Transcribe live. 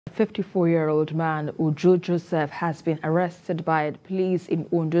A 54-year-old man, Uju Joseph, has been arrested by the police in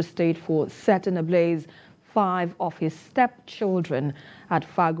Ondo State for setting ablaze 5 of his stepchildren at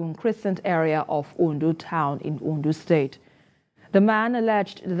Fagun Crescent area of Ondo Town in Ondo State. The man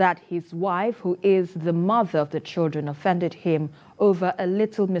alleged that his wife, who is the mother of the children, offended him over a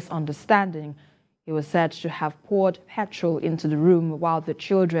little misunderstanding. He was said to have poured petrol into the room while the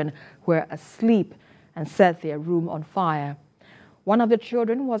children were asleep and set their room on fire. One of the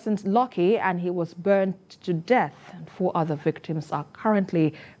children wasn't lucky and he was burnt to death. 4 other victims are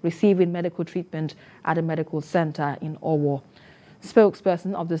currently receiving medical treatment at a medical center in Owo.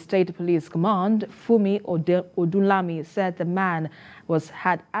 Spokesperson of the State Police Command, Funmi Odunlami, said the man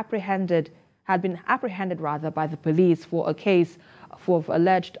had been apprehended by the police for a case of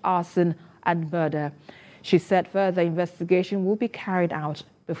alleged arson and murder. She said further investigation will be carried out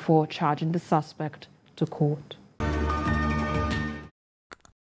before charging the suspect to court.